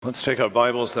Let's take our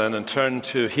Bibles then and turn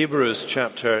to Hebrews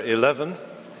chapter 11.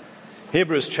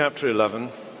 Hebrews chapter 11.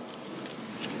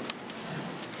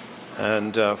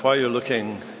 And while you're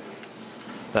looking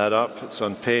that up, it's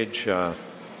on page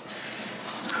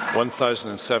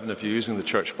 1007 if you're using the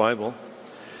church Bible.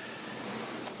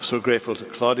 So grateful to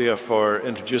Claudia for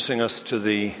introducing us to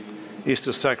the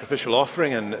Easter sacrificial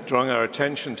offering and drawing our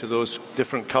attention to those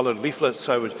different colored leaflets.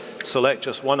 I would select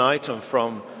just one item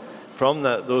from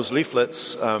those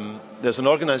leaflets. There's an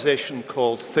organization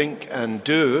called Think and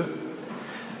Do,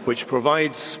 which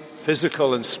provides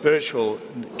physical and spiritual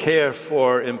care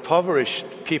for impoverished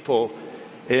people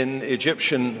in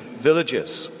Egyptian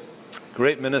villages.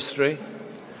 Great ministry.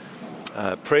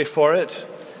 Pray for it.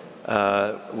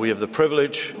 We have the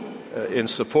privilege in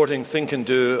supporting Think and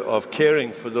Do of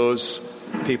caring for those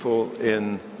people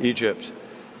in Egypt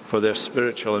for their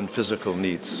spiritual and physical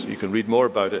needs. You can read more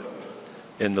about it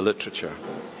in the literature.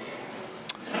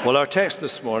 Well, our text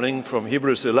this morning from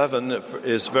Hebrews 11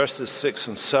 is verses 6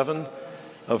 and 7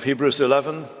 of Hebrews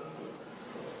 11.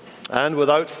 And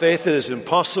without faith it is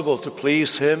impossible to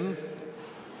please him,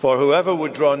 for whoever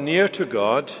would draw near to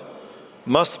God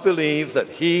must believe that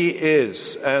he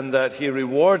is, and that he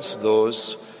rewards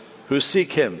those who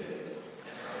seek him.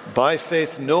 By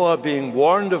faith Noah, being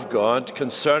warned of God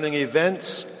concerning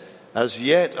events as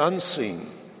yet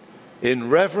unseen, in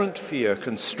reverent fear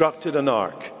constructed an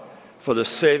ark for the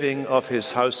saving of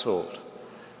his household.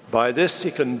 By this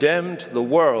he condemned the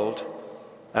world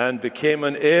and became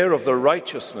an heir of the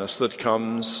righteousness that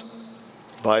comes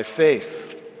by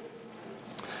faith.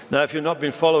 Now, if you've not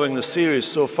been following the series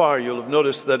so far, you'll have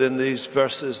noticed that in these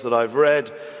verses that I've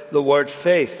read, the word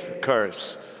faith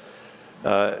occurs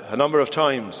a number of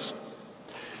times.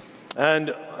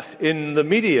 And in the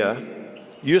media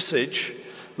usage,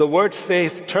 the word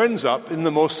faith turns up in the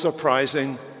most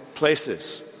surprising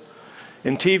places.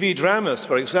 In TV dramas,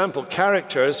 for example,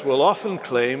 characters will often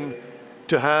claim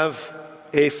to have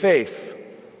a faith.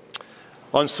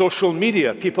 On social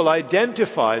media, people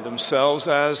identify themselves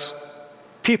as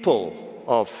people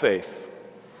of faith.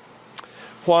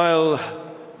 While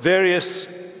various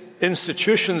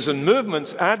institutions and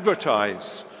movements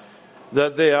advertise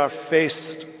that they are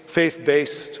faith-based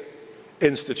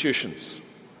institutions.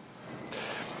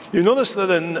 You notice that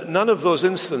in none of those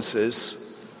instances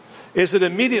is it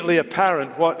immediately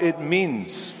apparent what it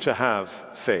means to have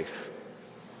faith.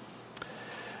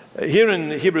 Here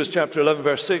in Hebrews chapter 11,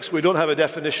 verse 6, we don't have a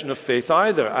definition of faith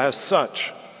either as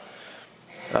such.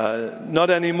 Not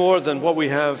any more than what we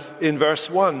have in verse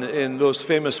 1 in those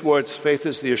famous words, faith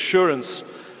is the assurance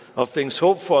of things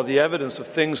hoped for, the evidence of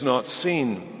things not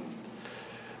seen.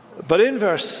 But in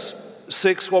verse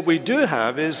 6, what we do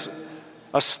have is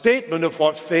a statement of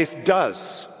what faith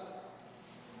does,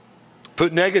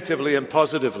 put negatively and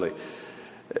positively.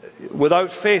 Without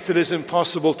faith it is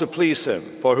impossible to please him,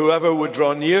 for whoever would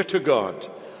draw near to God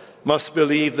must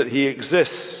believe that he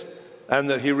exists and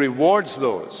that he rewards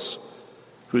those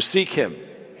who seek him.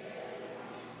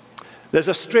 There's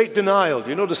a straight denial. Do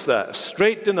you notice that? A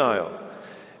straight denial.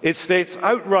 It states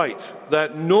outright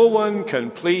that no one can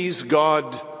please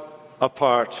God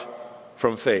apart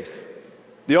from faith.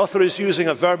 The author is using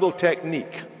a verbal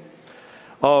technique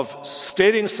of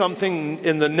stating something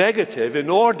in the negative in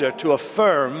order to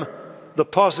affirm the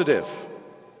positive.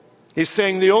 He's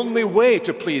saying the only way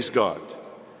to please God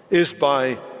is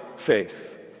by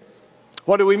faith.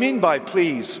 What do we mean by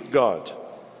please God?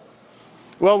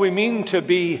 Well, we mean to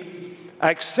be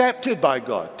accepted by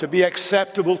God, to be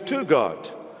acceptable to God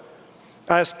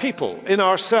as people in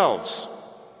ourselves.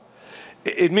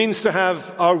 It means to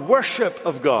have our worship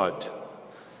of God,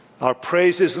 our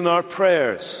praises and our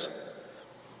prayers,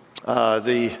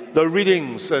 the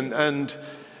readings and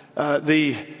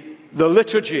the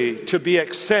liturgy to be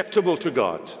acceptable to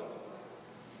God.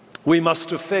 We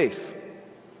must have faith.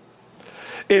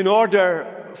 In order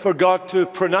for God to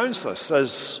pronounce us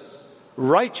as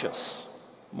righteous,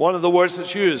 one of the words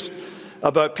that's used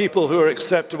about people who are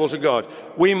acceptable to God,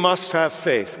 we must have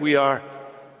faith. We are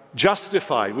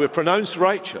justified, we're pronounced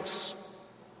righteous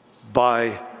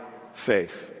by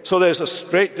faith. So there's a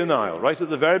straight denial right at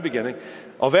the very beginning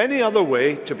of any other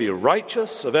way to be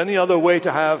righteous, of any other way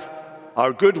to have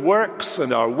our good works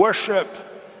and our worship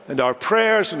and our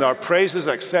prayers and our praises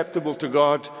acceptable to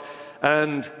God,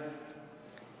 and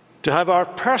to have our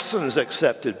persons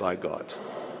accepted by God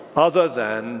other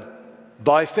than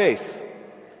by faith.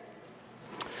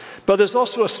 But there's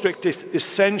also a strict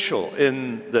essential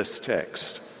in this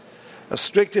text. A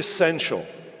strict essential.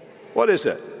 What is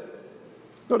it?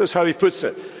 Notice how he puts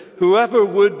it. Whoever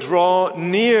would draw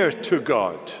near to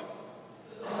God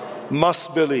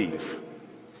must believe.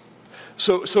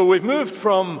 So we've moved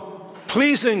from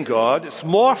pleasing God, it's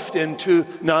morphed into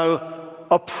now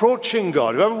approaching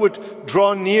God. Whoever would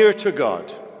draw near to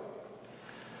God.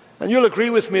 And you'll agree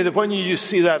with me that when you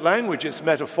see that language, it's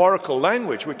metaphorical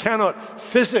language. We cannot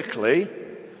physically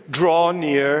draw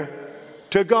near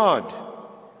to God.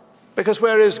 Because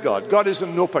where is God? God is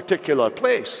in no particular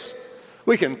place.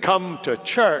 We can come to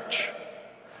church,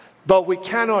 but we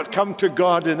cannot come to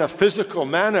God in a physical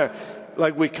manner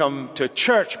like we come to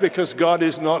church, because God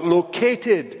is not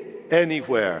located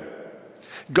anywhere.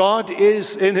 God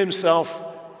is in himself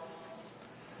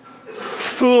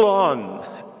full on,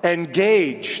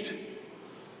 engaged,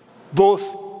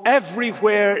 both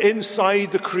everywhere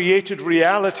inside the created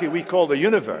reality we call the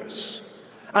universe,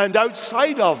 and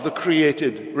outside of the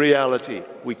created reality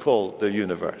we call the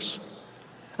universe.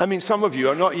 I mean, some of you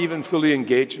are not even fully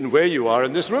engaged in where you are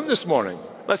in this room this morning.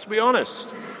 Let's be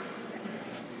honest.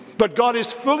 But God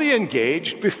is fully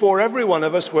engaged before every one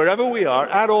of us, wherever we are,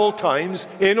 at all times,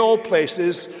 in all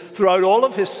places, throughout all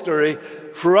of history,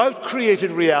 throughout created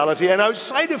reality and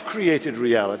outside of created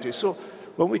reality. So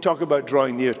when we talk about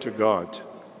drawing near to God,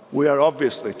 we are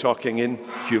obviously talking in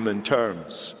human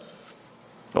terms.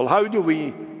 Well, how do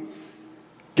we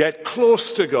get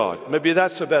close to God? Maybe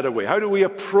that's a better way. How do we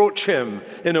approach him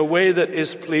in a way that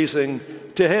is pleasing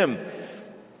to him?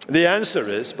 The answer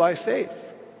is by faith.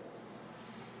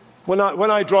 When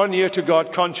I draw near to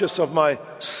God conscious of my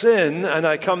sin, and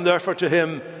I come therefore to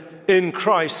him in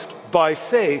Christ by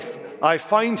faith, I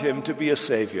find him to be a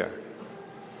Savior.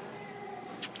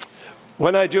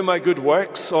 When I do my good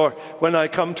works, or when I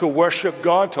come to worship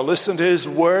God, to listen to his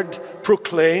word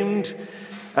proclaimed,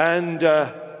 and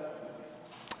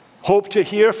hope to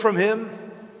hear from him,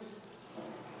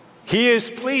 he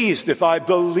is pleased if I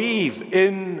believe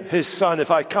in his Son, if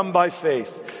I come by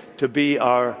faith to be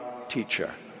our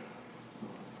teacher.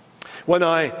 When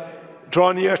I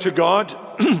draw near to God,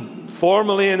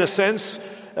 formally in a sense,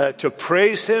 to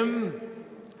praise him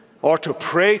or to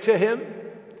pray to him,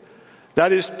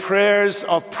 that is prayers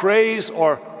of praise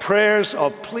or prayers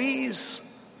of please.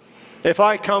 If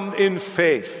I come in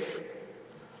faith,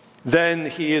 then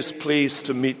he is pleased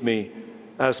to meet me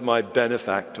as my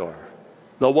benefactor,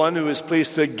 the one who is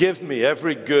pleased to give me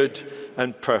every good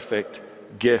and perfect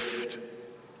gift.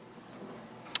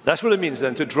 That's what it means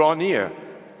then to draw near.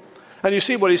 And you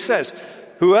see what he says.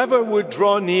 Whoever would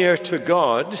draw near to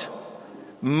God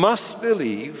must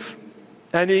believe,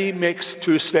 and he makes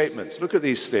two statements. Look at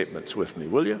these statements with me,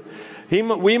 will you?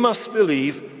 We must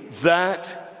believe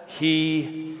that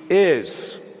he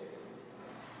is.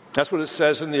 That's what it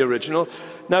says in the original.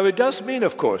 Now, it does mean,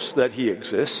 of course, that he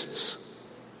exists.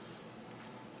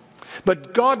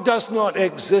 But God does not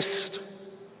exist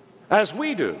as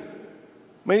we do.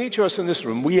 I mean, each of us in this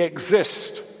room, we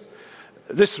exist.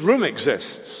 This room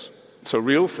exists. It's a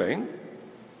real thing.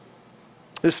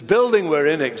 This building we're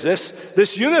in exists.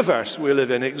 This universe we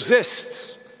live in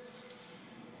exists.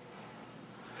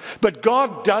 But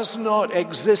God does not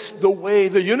exist the way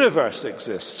the universe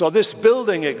exists, or this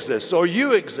building exists, or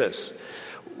you exist.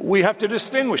 We have to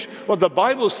distinguish. What the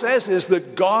Bible says is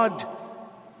that God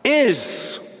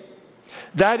is.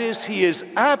 That is, he is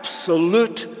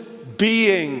absolute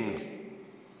being.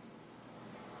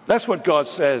 That's what God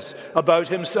says about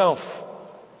himself.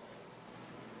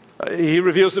 He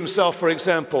reveals himself, for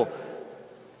example,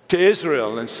 to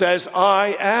Israel and says,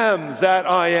 I am that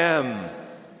I am.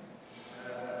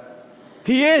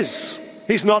 He is.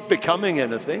 He's not becoming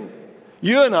anything.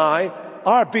 You and I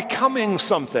are becoming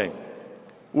something.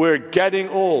 We're getting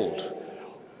old.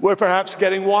 We're perhaps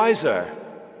getting wiser,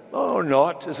 or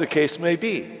not, as the case may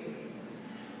be.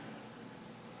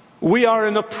 We are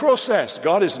in a process.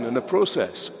 God isn't in a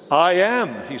process. I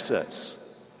am, he says.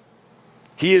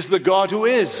 He is the God who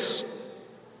is.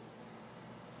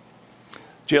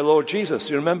 Dear Lord Jesus,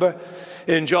 you remember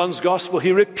in John's Gospel,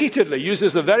 he repeatedly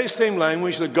uses the very same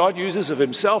language that God uses of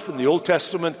himself in the Old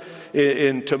Testament,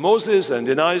 to Moses and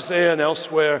in Isaiah and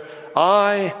elsewhere.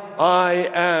 I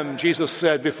am, Jesus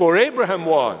said, before Abraham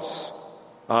was,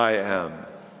 I am.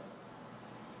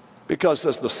 Because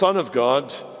as the Son of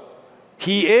God,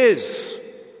 he is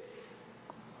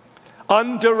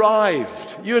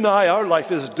underived. You and I, our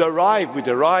life is derived. We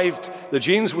derived the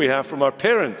genes we have from our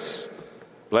parents.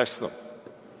 Bless them.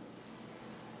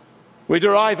 We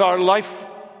derive our life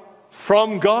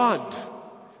from God,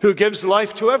 who gives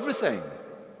life to everything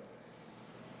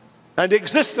and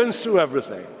existence to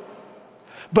everything.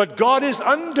 But God is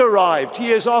underived.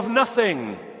 He is of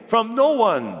nothing, from no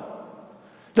one.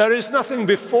 There is nothing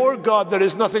before God. There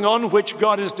is nothing on which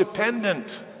God is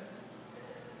dependent.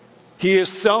 He is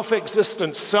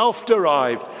self-existent,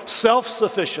 self-derived,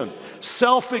 self-sufficient,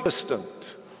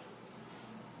 self-existent.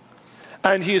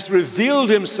 And he's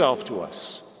revealed himself to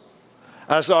us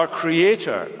as our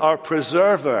creator, our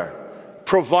preserver,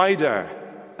 provider,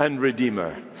 and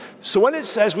redeemer. So when it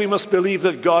says we must believe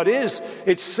that God is,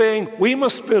 it's saying we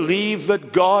must believe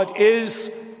that God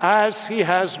is as he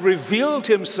has revealed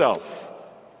himself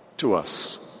to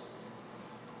us.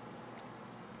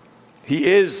 He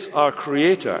is our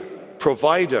creator,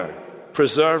 provider,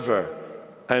 preserver,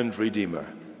 and redeemer.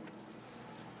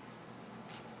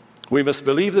 We must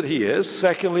believe that he is.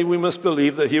 Secondly, we must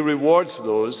believe that he rewards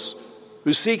those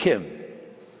who seek him.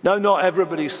 Now, not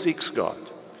everybody seeks God.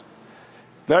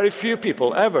 Very few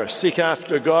people ever seek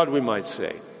after God, we might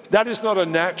say. That is not a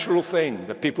natural thing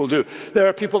that people do. There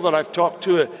are people that I've talked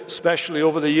to, especially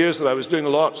over the years that I was doing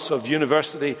lots of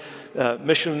university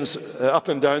missions up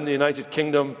and down the United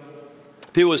Kingdom.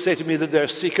 People would say to me that they're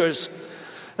seekers.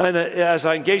 And as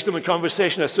I engaged them in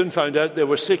conversation, I soon found out they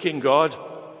were seeking God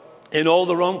in all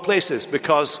the wrong places,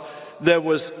 because there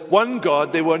was one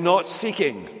God they were not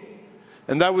seeking.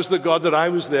 And that was the God that I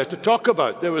was there to talk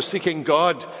about. They were seeking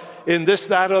God in this,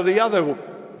 that, or the other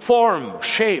form,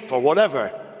 shape, or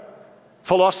whatever,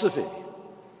 philosophy.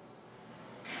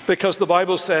 Because the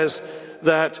Bible says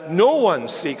that no one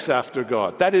seeks after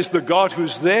God. That is the God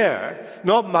who's there.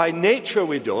 Not by nature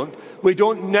we don't. We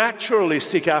don't naturally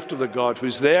seek after the God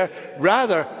who's there.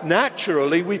 Rather,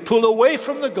 naturally, we pull away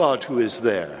from the God who is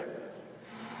there.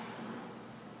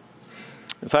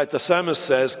 In fact, the psalmist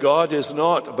says God is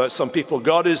not, about some people,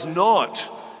 God is not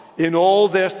in all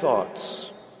their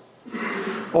thoughts.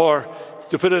 Or,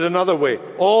 to put it another way,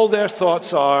 all their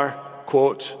thoughts are,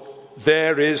 quote,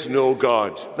 there is no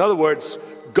God. In other words,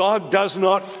 God does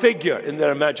not figure in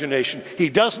their imagination. He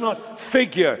does not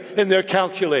figure in their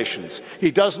calculations.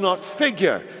 He does not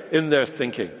figure in their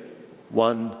thinking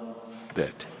one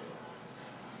bit.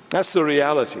 That's the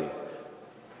reality.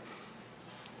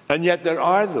 And yet there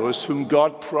are those whom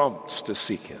God prompts to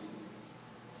seek him.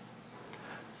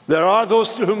 There are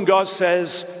those to whom God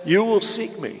says, you will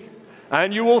seek me,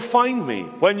 and you will find me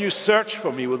when you search for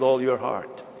me with all your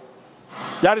heart.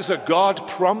 That is a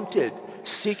God-prompted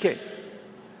seeking.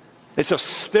 It's a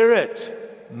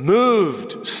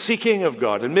spirit-moved seeking of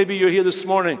God. And maybe you're here this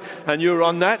morning and you're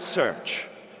on that search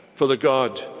for the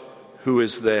God who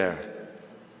is there.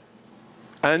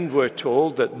 And we're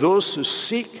told that those who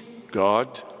seek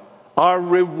God are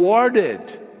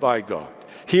rewarded by God.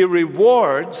 He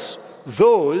rewards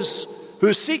those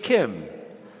who seek him.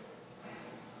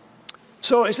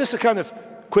 So is this a kind of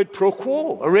quid pro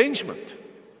quo arrangement?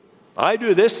 I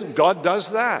do this and God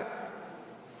does that.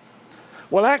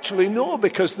 Well, actually, no,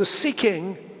 because the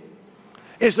seeking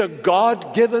is a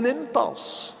God-given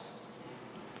impulse.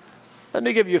 Let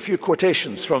me give you a few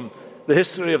quotations from the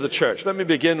history of the church. Let me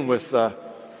begin with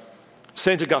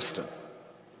St. Augustine.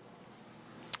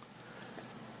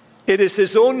 It is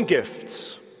his own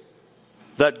gifts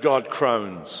that God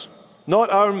crowns, not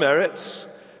our merits,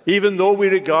 even though we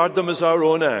regard them as our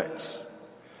own acts.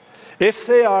 If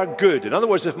they are good, in other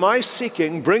words, if my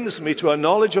seeking brings me to a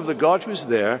knowledge of the God who's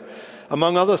there,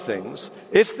 among other things,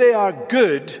 if they are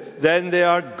good, then they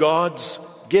are God's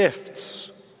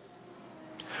gifts.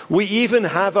 We even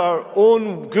have our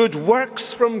own good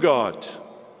works from God,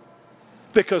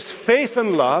 because faith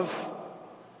and love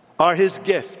are his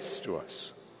gifts to us.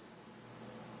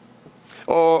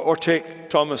 Or take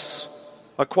Thomas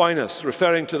Aquinas,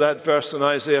 referring to that verse in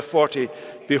Isaiah 40,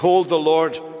 behold, the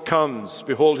Lord comes,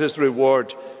 behold, his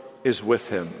reward is with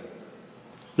him.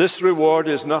 This reward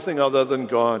is nothing other than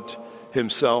God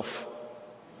himself,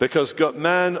 because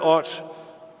man ought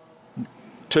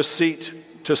to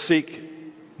seek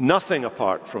nothing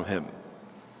apart from him.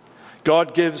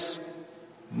 God gives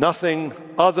nothing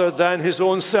other than his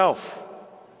own self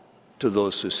to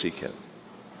those who seek him.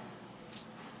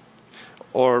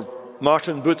 Or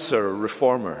Martin Butzer, a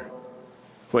reformer,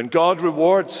 when God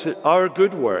rewards our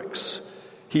good works,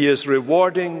 he is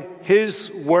rewarding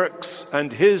his works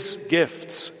and his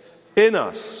gifts in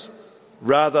us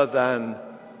rather than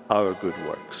our good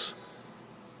works.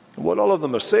 And what all of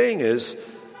them are saying is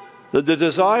that the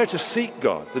desire to seek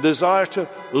God, the desire to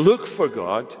look for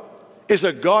God, is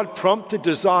a God-prompted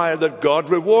desire that God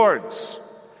rewards.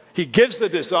 He gives the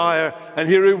desire and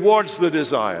he rewards the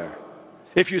desire.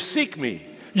 If you seek me,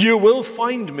 you will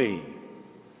find me.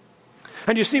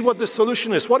 And you see what the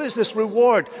solution is. What is this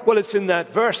reward? Well, it's in that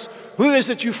verse. Who is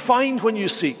it you find when you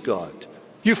seek God?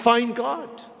 You find God.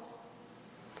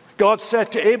 God said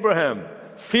to Abraham,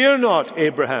 fear not,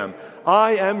 Abraham,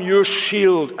 I am your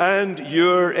shield and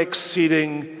your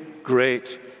exceeding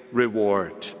great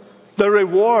reward. The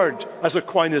reward, as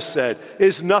Aquinas said,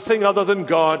 is nothing other than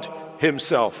God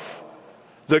himself.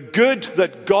 The good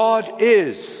that God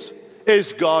is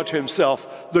God himself.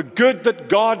 The good that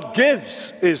God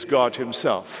gives is God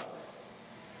himself.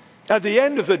 At the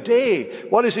end of the day,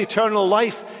 what is eternal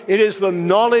life? It is the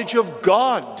knowledge of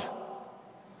God.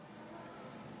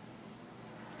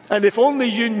 And if only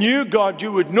you knew God,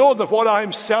 you would know that what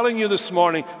I'm selling you this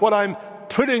morning, what I'm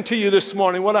putting to you this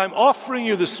morning, what I'm offering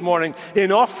you this morning,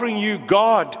 in offering you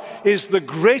God, is the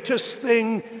greatest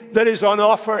thing that is on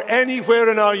offer anywhere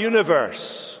in our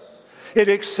universe. It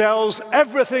excels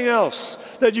everything else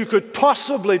that you could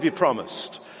possibly be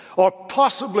promised or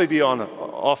possibly be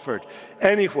offered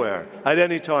anywhere at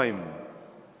any time.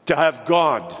 To have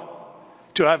God.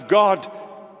 To have God.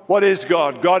 What is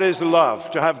God? God is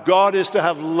love. To have God is to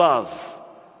have love.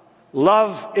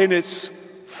 Love in its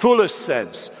fullest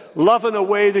sense. Love in a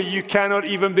way that you cannot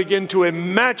even begin to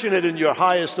imagine it in your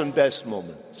highest and best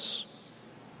moments.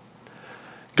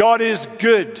 God is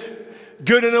good.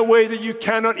 Good in a way that you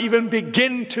cannot even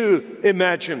begin to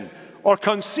imagine or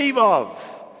conceive of.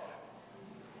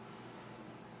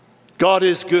 God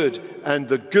is good, and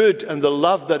the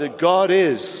love that God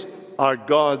is are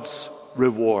God's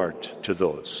reward to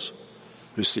those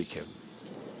who seek him.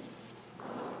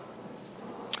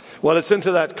 Well, it's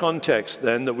into that context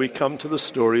then that we come to the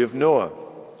story of Noah.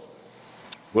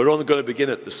 We're only going to begin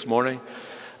it this morning,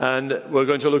 and we're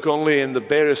going to look only in the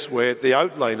barest way at the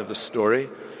outline of the story.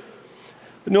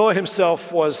 Noah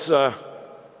himself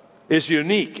is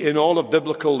unique in all of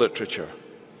biblical literature.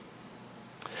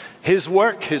 His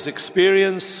work, his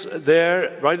experience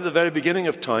there, right at the very beginning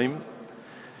of time,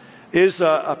 is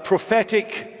a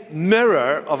prophetic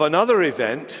mirror of another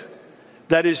event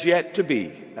that is yet to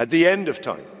be at the end of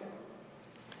time.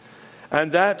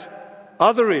 And that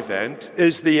other event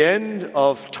is the end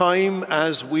of time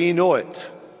as we know it.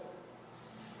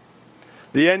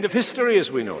 The end of history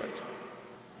as we know it.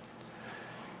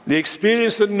 The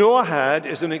experience that Noah had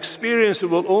is an experience that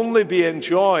will only be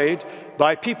enjoyed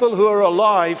by people who are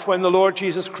alive when the Lord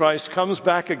Jesus Christ comes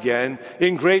back again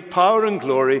in great power and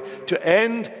glory to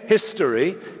end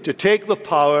history, to take the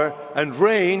power and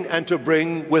reign, and to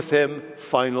bring with him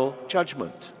final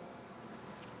judgment.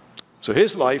 So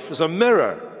his life is a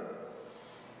mirror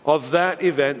of that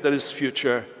event that is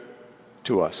future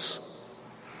to us.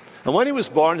 And when he was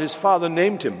born, his father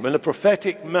named him in a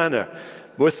prophetic manner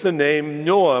with the name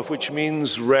Noah, which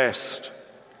means rest.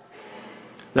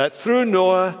 That through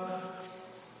Noah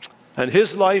and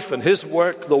his life and his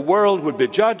work, the world would be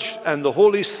judged and the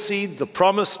holy seed, the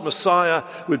promised Messiah,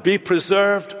 would be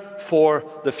preserved for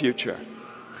the future.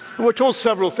 And we're told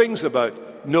several things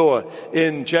about Noah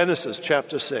in Genesis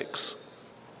chapter 6.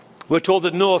 We're told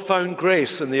that Noah found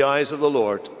grace in the eyes of the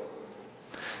Lord.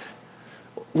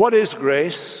 What is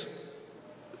grace?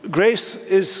 Grace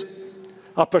is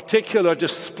a particular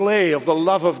display of the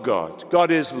love of God.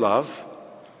 God is love.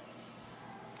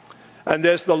 And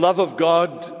there's the love of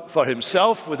God for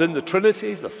himself within the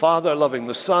Trinity, the Father loving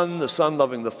the Son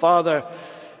loving the Father,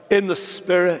 in the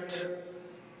Spirit.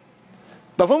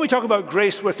 But when we talk about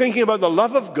grace, we're thinking about the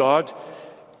love of God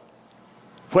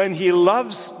when he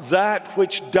loves that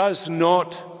which does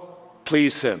not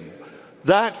please him,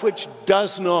 that which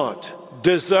does not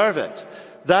deserve it,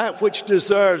 that which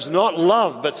deserves not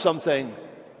love but something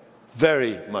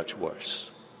very much worse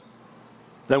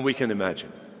than we can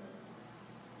imagine.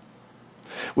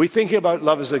 We think about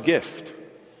love as a gift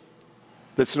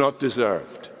that's not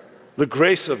deserved, the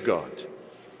grace of God.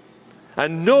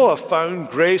 And Noah found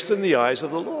grace in the eyes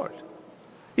of the Lord.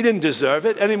 He didn't deserve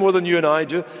it any more than you and I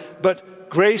do, but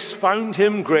grace found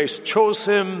him, grace chose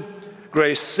him,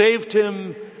 grace saved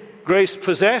him, grace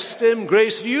possessed him,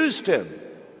 grace used him.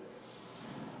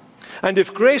 And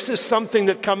if grace is something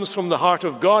that comes from the heart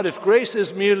of God, if grace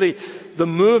is merely the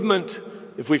movement,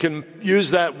 if we can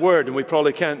use that word, and we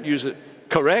probably can't use it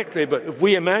correctly, but if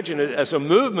we imagine it as a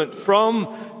movement from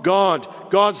God,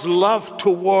 God's love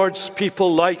towards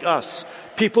people like us,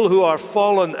 people who are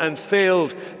fallen and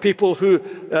failed, people who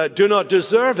do not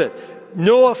deserve it,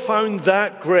 Noah found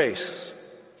that grace.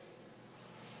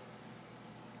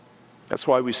 That's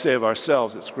why we say of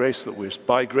ourselves, it's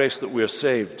by grace that we are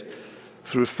saved.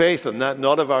 Through faith, and that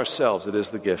not of ourselves, it is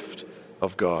the gift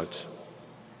of God.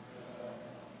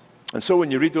 And so when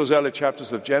you read those early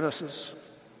chapters of Genesis,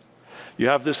 you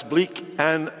have this bleak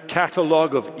and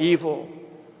catalogue of evil,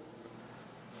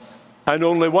 and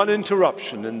only one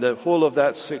interruption in the whole of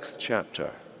that 6th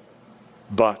chapter.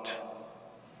 But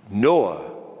Noah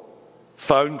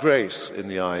found grace in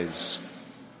the eyes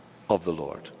of the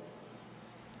Lord.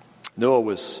 Noah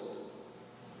was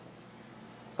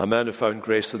a man who found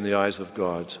grace in the eyes of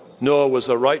God. Noah was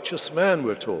a righteous man,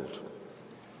 we're told.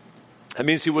 That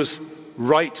means he was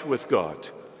right with God.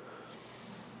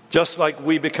 Just like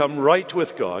we become right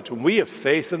with God when we have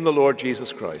faith in the Lord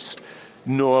Jesus Christ,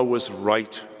 Noah was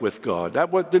right with God.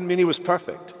 That didn't mean he was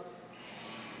perfect.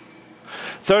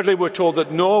 Thirdly, we're told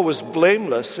that Noah was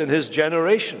blameless in his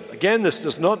generation. Again, this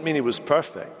does not mean he was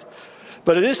perfect,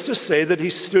 but it is to say that he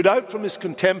stood out from his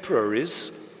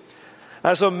contemporaries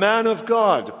as a man of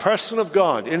God, a person of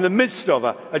God, in the midst of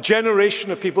a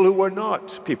generation of people who were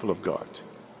not people of God.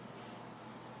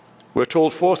 We're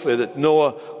told, fourthly, that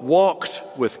Noah walked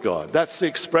with God. That's the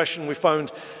expression we found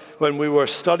when we were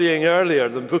studying earlier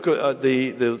the book,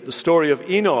 the story of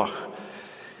Enoch.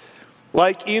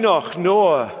 Like Enoch,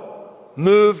 Noah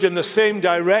moved in the same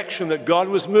direction that God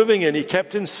was moving in. He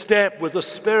kept in step with the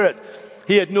Spirit.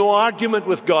 He had no argument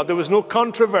with God. There was no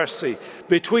controversy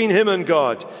between him and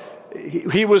God.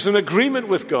 He was in agreement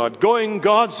with God, going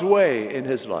God's way in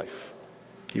his life.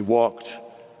 He walked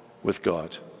with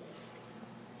God.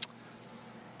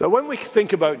 But when we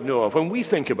think about Noah,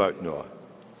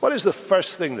 what is the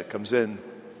first thing that comes in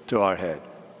to our head?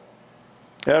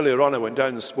 Earlier on, I went down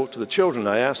and spoke to the children.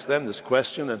 I asked them this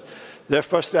question, and the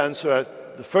first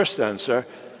answer,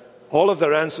 all of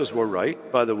their answers were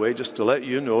right, by the way, just to let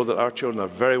you know that our children are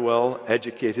very well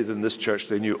educated in this church.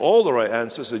 They knew all the right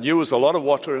answers. They knew there was a lot of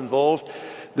water involved.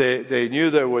 They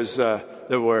knew there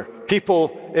were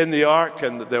people in the ark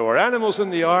and that there were animals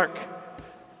in the ark.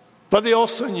 But they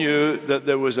also knew that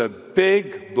there was a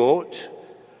big boat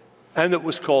and it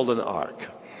was called an ark.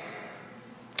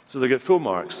 So they get full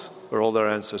marks for all their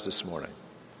answers this morning.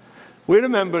 We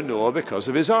remember Noah because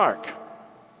of his ark.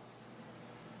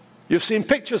 You've seen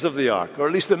pictures of the ark, or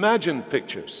at least imagined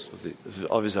pictures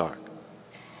of his ark.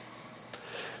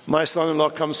 My son-in-law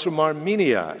comes from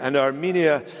Armenia, and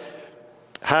Armenia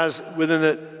has within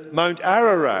it Mount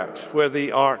Ararat, where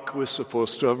the ark was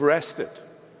supposed to have rested.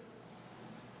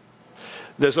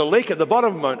 There's a lake at the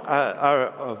bottom of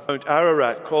Mount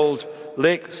Ararat called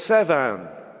Lake Sevan,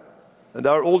 and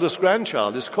our oldest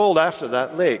grandchild is called after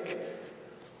that lake.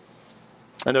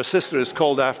 And our sister is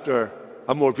called after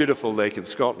a more beautiful lake in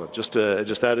Scotland. Just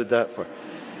added that for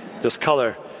just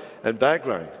color and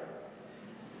background.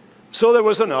 So there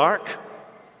was an ark,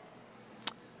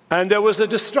 and there was a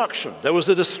destruction. There was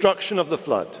the destruction of the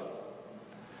flood.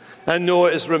 And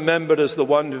Noah is remembered as the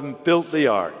one who built the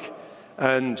ark,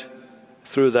 and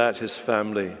through that his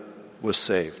family was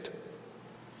saved.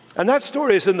 And that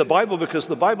story is in the Bible because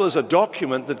the Bible is a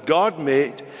document that God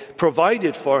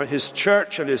provided for his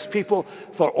church and his people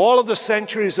for all of the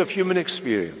centuries of human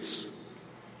experience.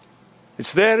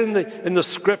 It's there in the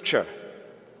scripture.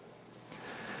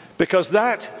 Because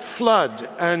that flood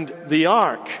and the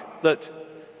ark that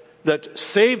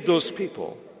saved those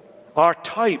people are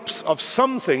types of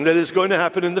something that is going to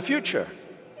happen in the future.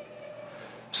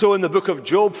 So in the book of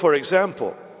Job, for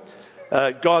example,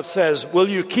 God says, "Will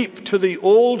you keep to the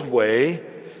old way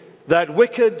that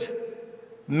wicked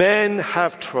men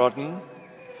have trodden?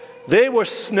 They were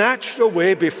snatched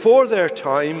away before their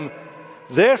time.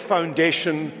 Their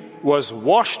foundation was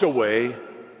washed away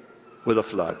with a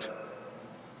flood."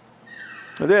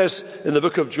 Now there's, in the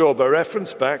book of Job, a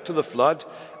reference back to the flood,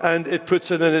 and it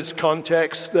puts it in its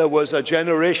context. There was a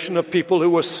generation of people who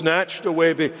were snatched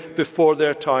away before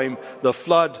their time. The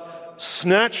flood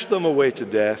snatched them away to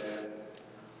death,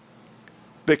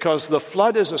 because the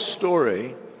flood is a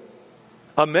story,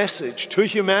 a message to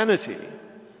humanity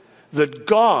that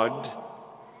God,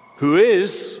 who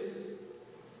is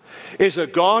a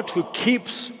God who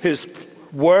keeps his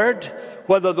word,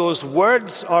 whether those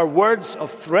words are words of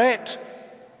threat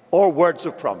or words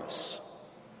of promise.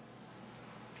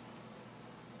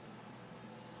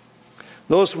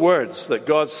 Those words that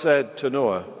God said to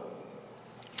Noah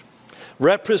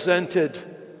represented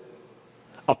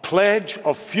a pledge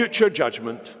of future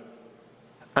judgment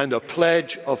and a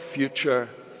pledge of future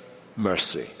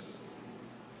mercy.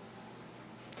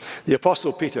 The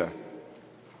Apostle Peter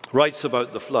writes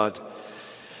about the flood,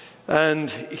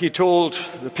 and he told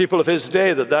the people of his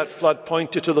day that flood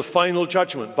pointed to the final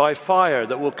judgment by fire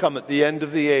that will come at the end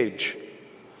of the age.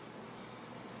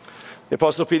 The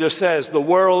Apostle Peter says, "The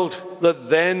world that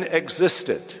then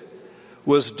existed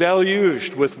was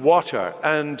deluged with water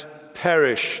and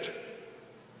perished."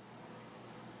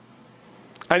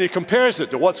 And he compares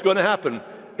it to what's going to happen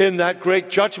in that great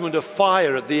judgment of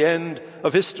fire at the end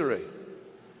of history.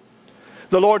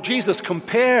 The Lord Jesus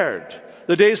compared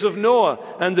the days of Noah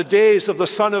and the days of the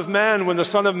Son of Man, when the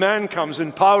Son of Man comes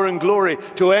in power and glory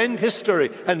to end history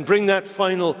and bring that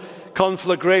final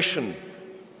conflagration.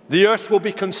 The earth will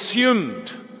be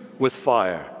consumed with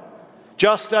fire,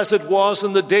 just as it was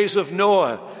in the days of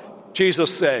Noah,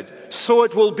 Jesus said, so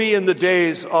it will be in the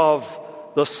days of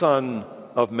the Son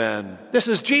of Man. This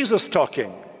is Jesus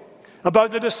talking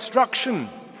about the destruction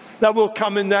that will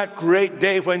come in that great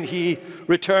day when he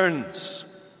returns.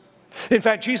 In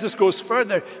fact, Jesus goes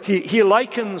further. He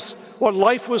likens what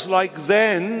life was like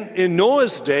then in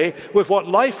Noah's day with what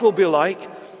life will be like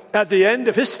at the end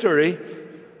of history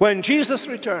when Jesus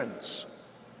returns.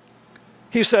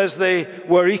 He says they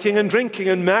were eating and drinking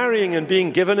and marrying and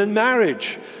being given in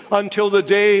marriage until the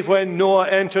day when Noah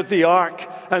entered the ark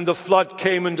and the flood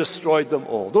came and destroyed them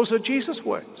all. Those are Jesus'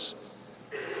 words.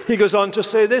 He goes on to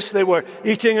say this: they were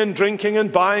eating and drinking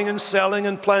and buying and selling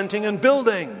and planting and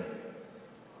building.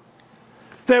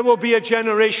 There will be a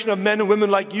generation of men and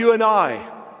women like you and I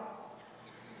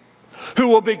who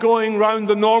will be going round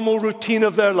the normal routine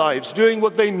of their lives, doing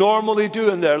what they normally do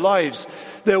in their lives.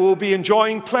 They will be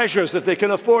enjoying pleasures if they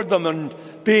can afford them and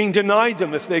being denied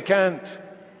them if they can't.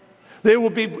 They will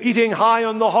be eating high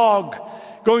on the hog,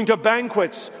 going to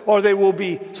banquets, or they will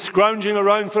be scrounging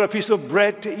around for a piece of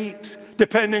bread to eat,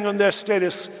 depending on their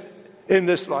status in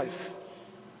this life.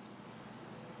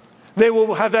 They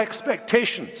will have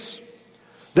expectations.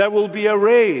 There will be a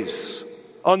raise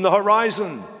on the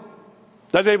horizon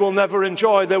that they will never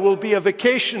enjoy. There will be a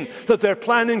vacation that they're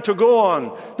planning to go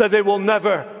on that they will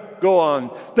never go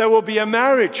on. There will be a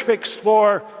marriage fixed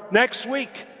for next week,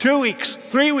 2 weeks,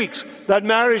 3 weeks. That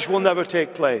marriage will never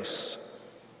take place.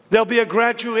 There'll be a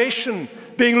graduation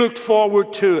being looked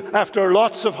forward to after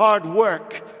lots of hard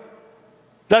work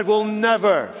that will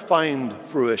never find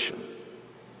fruition.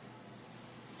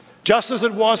 Just as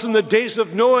it was in the days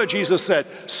of Noah, Jesus said,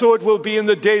 so it will be in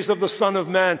the days of the Son of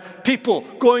Man. People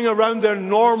going around their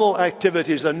normal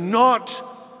activities and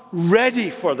not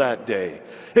ready for that day.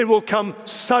 It will come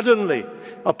suddenly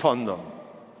upon them.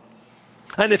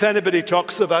 And if anybody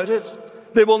talks about it,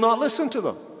 they will not listen to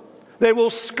them. They will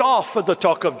scoff at the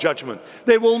talk of judgment.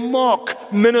 They will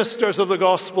mock ministers of the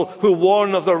gospel who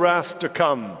warn of the wrath to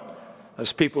come,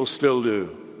 as people still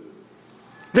do.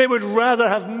 They would rather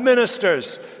have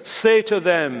ministers say to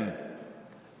them,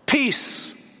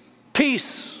 peace,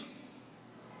 peace.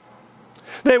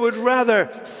 They would rather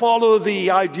follow the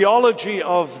ideology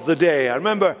of the day. I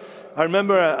remember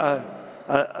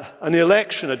an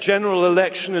election, a general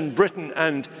election in Britain,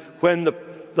 and when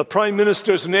the Prime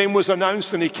Minister's name was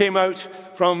announced and he came out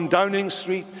from Downing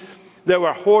Street, there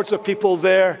were hordes of people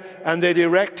there, and they'd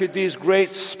erected these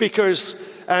great speakers,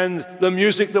 and the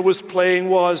music that was playing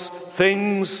was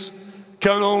 "Things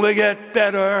Can Only Get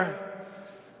Better."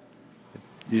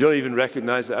 You don't even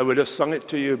recognize it. I would have sung it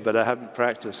to you, but I haven't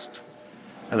practiced,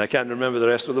 and I can't remember the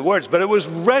rest of the words, but it was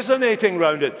resonating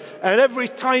around it. And every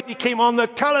time he came on the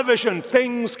television,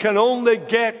 things can only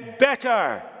get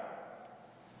better.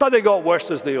 But they got worse,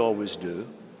 as they always do.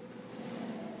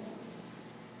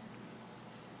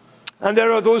 And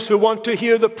there are those who want to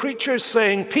hear the preachers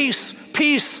saying, peace,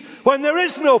 peace, when there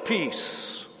is no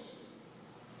peace.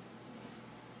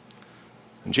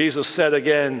 And Jesus said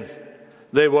again,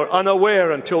 they were unaware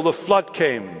until the flood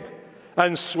came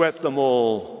and swept them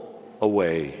all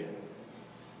away.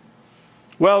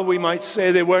 Well, we might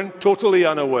say they weren't totally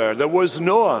unaware. There was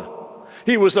Noah.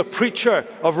 He was a preacher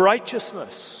of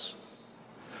righteousness.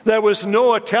 There was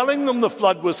Noah telling them the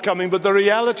flood was coming, but the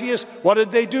reality is, what did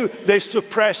they do? They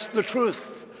suppressed the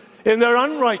truth in their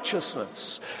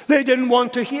unrighteousness. They didn't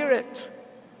want to hear it.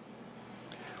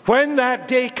 When that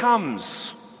day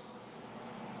comes,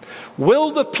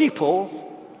 will the people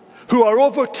who are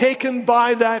overtaken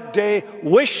by that day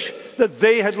wish that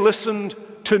they had listened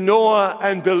to Noah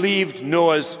and believed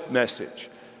Noah's message?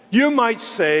 You might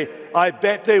say, I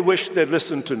bet they wish they'd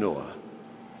listened to Noah.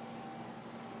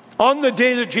 On the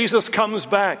day that Jesus comes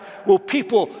back, will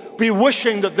people be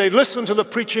wishing that they listened to the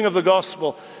preaching of the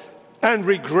gospel and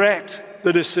regret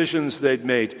the decisions they'd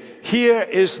made? Here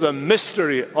is the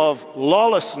mystery of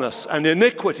lawlessness and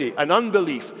iniquity and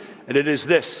unbelief, and it is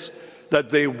this,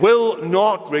 that they will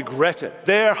not regret it.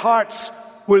 Their hearts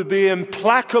will be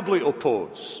implacably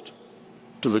opposed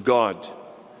to the God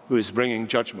who is bringing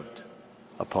judgment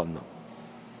upon them.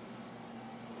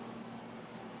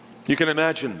 You can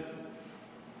imagine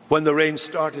when the rain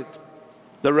started,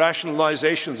 the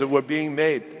rationalizations that were being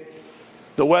made,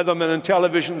 the weathermen on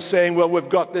television saying, well, we've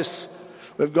got this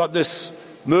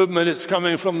movement, it's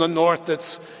coming from the north,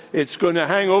 it's going to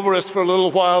hang over us for a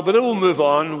little while, but it will move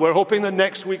on. We're hoping that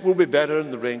next week will be better,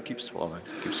 and the rain keeps falling,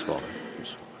 keeps falling, keeps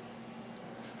falling.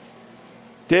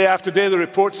 Day after day, the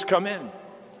reports come in.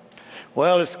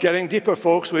 Well, it's getting deeper,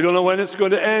 folks. We don't know when it's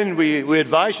going to end. We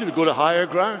advise you to go to higher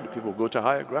ground. People go to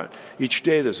higher ground. Each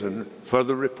day there's a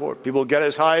further report. People get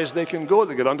as high as they can go.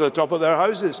 They get onto the top of their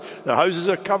houses. Their houses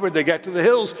are covered. They get to the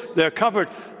hills. They're covered.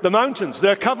 The mountains,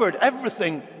 they're covered.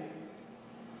 Everything.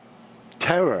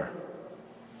 Terror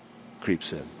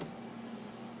creeps in.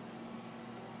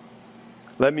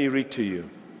 Let me read to you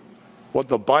what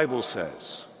the Bible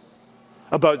says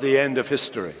about the end of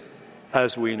history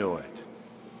as we know it.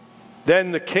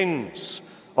 Then the kings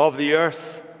of the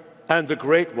earth and the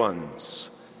great ones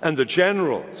and the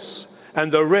generals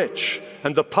and the rich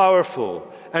and the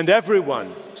powerful and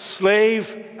everyone,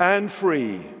 slave and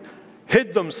free,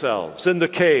 hid themselves in the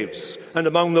caves and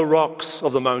among the rocks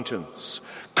of the mountains,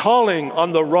 calling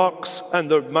on the rocks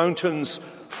and the mountains,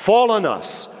 fall on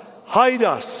us, hide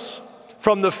us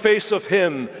from the face of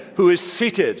him who is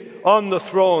seated on the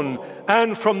throne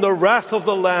and from the wrath of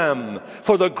the Lamb,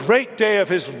 for the great day of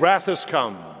his wrath has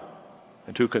come.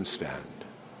 And who can stand?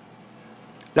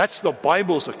 That's the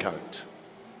Bible's account.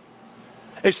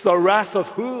 It's the wrath of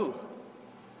who?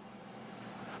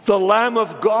 The Lamb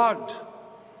of God,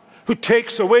 who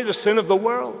takes away the sin of the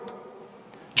world.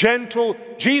 Gentle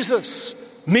Jesus,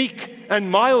 meek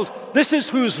and mild. This is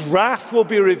whose wrath will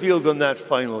be revealed on that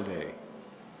final day.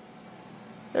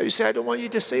 Now you say, I don't want you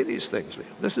to say these things.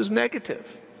 This is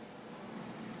negative.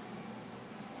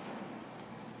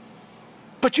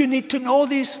 But you need to know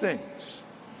these things.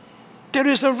 There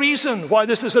is a reason why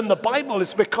this is in the Bible.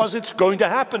 It's because it's going to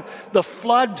happen. The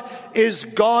flood is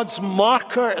God's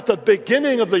marker at the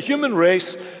beginning of the human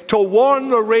race to warn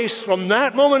the race from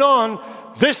that moment on,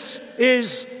 this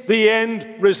is the end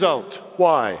result.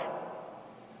 Why?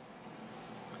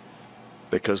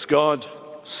 Because God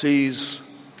sees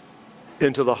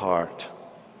into the heart.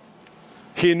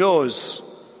 He knows,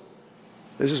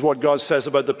 this is what God says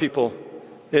about the people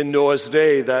in Noah's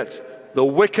day, that the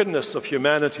wickedness of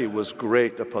humanity was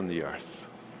great upon the earth.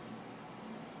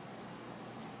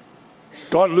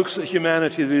 God looks at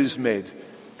humanity that He's made.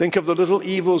 Think of the little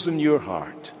evils in your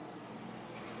heart.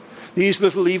 These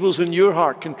little evils in your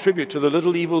heart contribute to the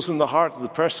little evils in the heart of the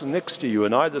person next to you,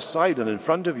 on either side and in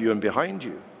front of you and behind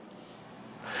you.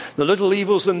 The little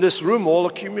evils in this room all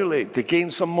accumulate. They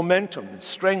gain some momentum and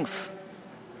strength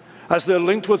as they're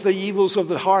linked with the evils of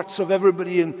the hearts of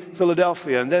everybody in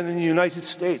Philadelphia, and then in the United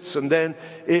States, and then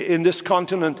in this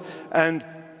continent, and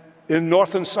in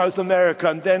North and South America,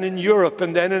 and then in Europe,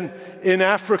 and then in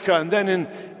Africa, and then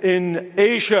in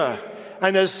Asia.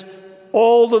 And as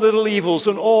all the little evils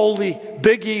and all the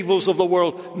big evils of the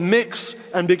world mix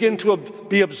and begin to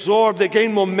be absorbed, they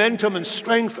gain momentum and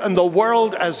strength, and the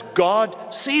world as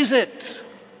God sees it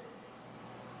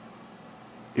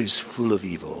is full of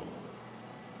evil.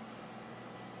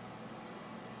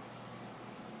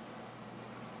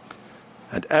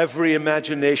 And every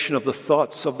imagination of the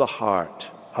thoughts of the heart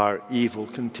are evil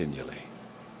continually.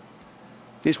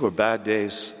 These were bad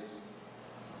days.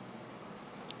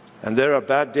 And there are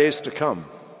bad days to come.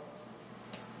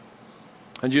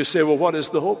 And you say, well, what is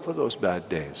the hope for those bad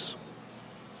days?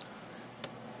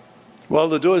 Well,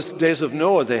 those days of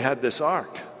Noah, they had this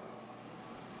ark.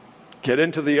 Get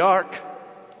into the ark,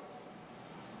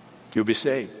 you'll be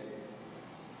saved.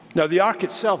 Now, the ark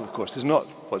itself, of course, is not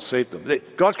what saved them.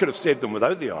 God could have saved them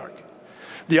without the ark.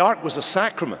 The ark was a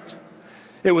sacrament.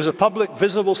 It was a public,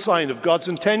 visible sign of God's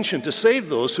intention to save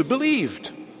those who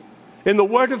believed in the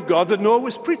word of God that Noah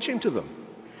was preaching to them.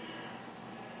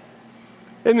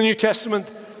 In the New Testament,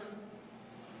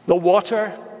 the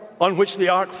water on which the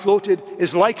ark floated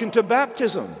is likened to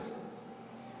baptism.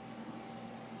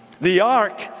 The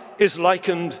ark is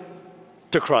likened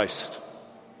to Christ.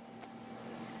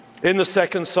 In the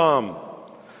second Psalm,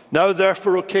 now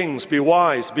therefore, O kings, be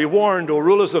wise, be warned, O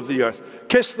rulers of the earth.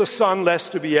 Kiss the Son,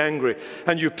 lest to be angry,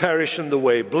 and you perish in the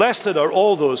way. Blessed are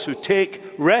all those who take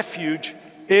refuge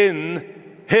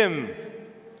in Him.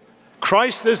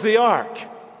 Christ is the ark.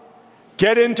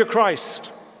 Get into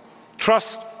Christ.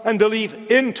 Trust and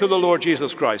believe into the Lord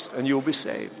Jesus Christ, and you'll be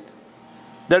saved.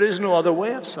 There is no other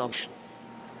way of salvation.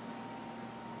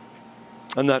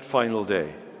 On that final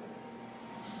day,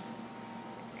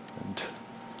 and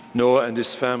Noah and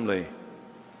his family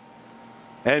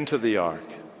enter the ark.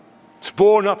 It's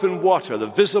borne up in water, the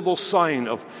visible sign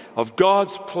of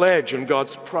God's pledge and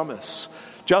God's promise.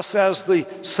 Just as the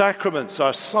sacraments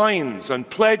are signs and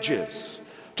pledges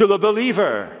to the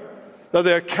believer that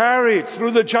they're carried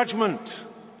through the judgment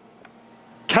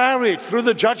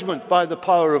by the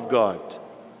power of God,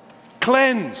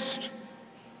 cleansed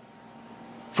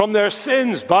from their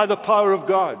sins by the power of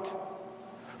God,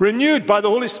 renewed by the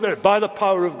Holy Spirit by the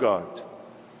power of God,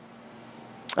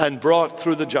 and brought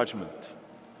through the judgment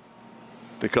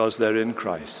because they're in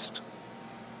Christ.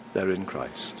 They're in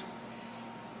Christ.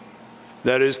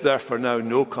 There is therefore now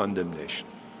no condemnation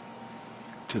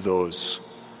to those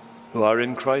who are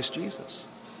in Christ Jesus.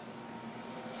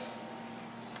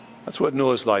 That's what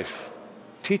Noah's life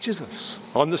teaches us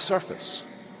on the surface.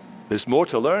 There's more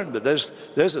to learn, but there's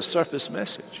a surface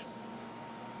message.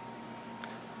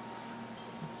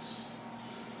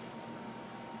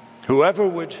 Whoever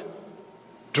would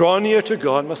draw near to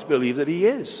God must believe that he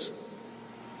is.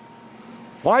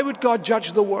 Why would God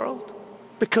judge the world?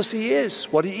 Because he is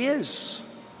what he is.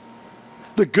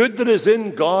 The good that is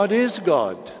in God is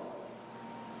God.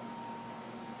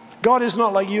 God is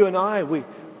not like you and I. We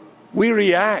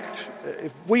react.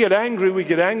 If we get angry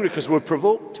because we're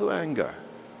provoked to anger.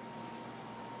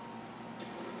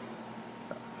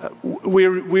 We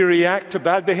react to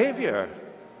bad behavior.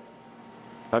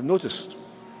 I've noticed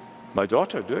my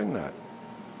daughter doing that.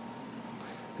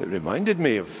 It reminded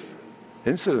me of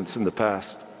incidents in the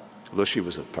past, although she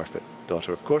was a perfect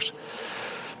daughter, of course.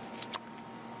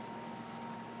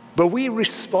 But we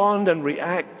respond and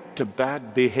react to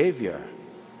bad behavior.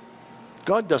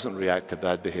 God doesn't react to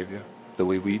bad behavior the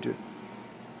way we do.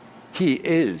 He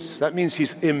is. That means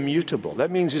he's immutable.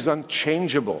 That means he's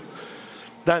unchangeable.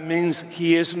 That means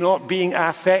he is not being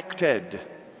affected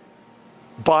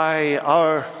by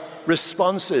our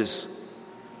responses.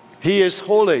 He is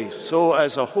holy, so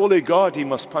as a holy God, he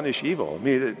must punish evil. I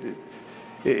mean, it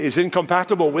is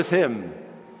incompatible with him.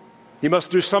 He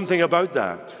must do something about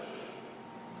that.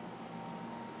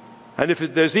 And if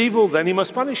there's evil, then he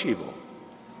must punish evil.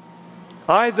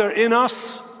 Either in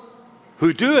us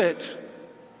who do it,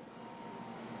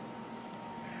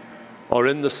 or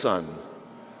in the Son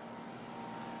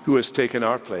who has taken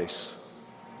our place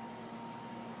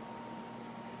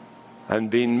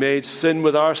and been made sin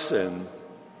with our sin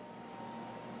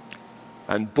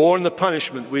and borne the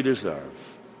punishment we deserve.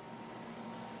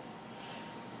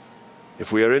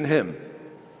 If we are in him,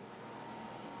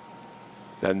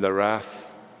 then the wrath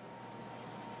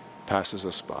passes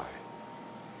us by.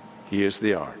 He is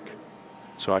the ark.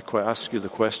 So I ask you the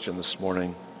question this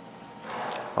morning,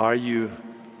 are you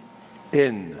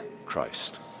in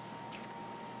Christ?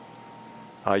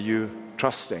 Are you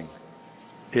trusting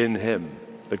in him,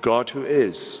 the God who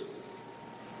is,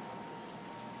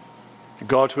 the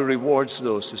God who rewards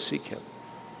those who seek him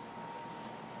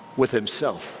with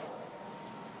himself?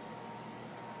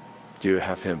 Do you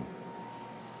have him?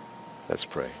 Let's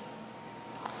pray.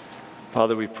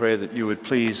 Father, we pray that you would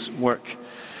please work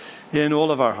in all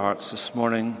of our hearts this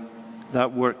morning,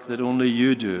 that work that only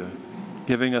you do,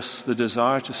 giving us the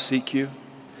desire to seek you,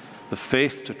 the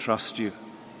faith to trust you,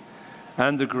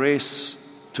 and the grace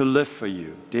to live for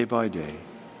you day by day.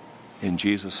 In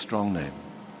Jesus' strong name,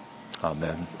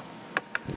 amen.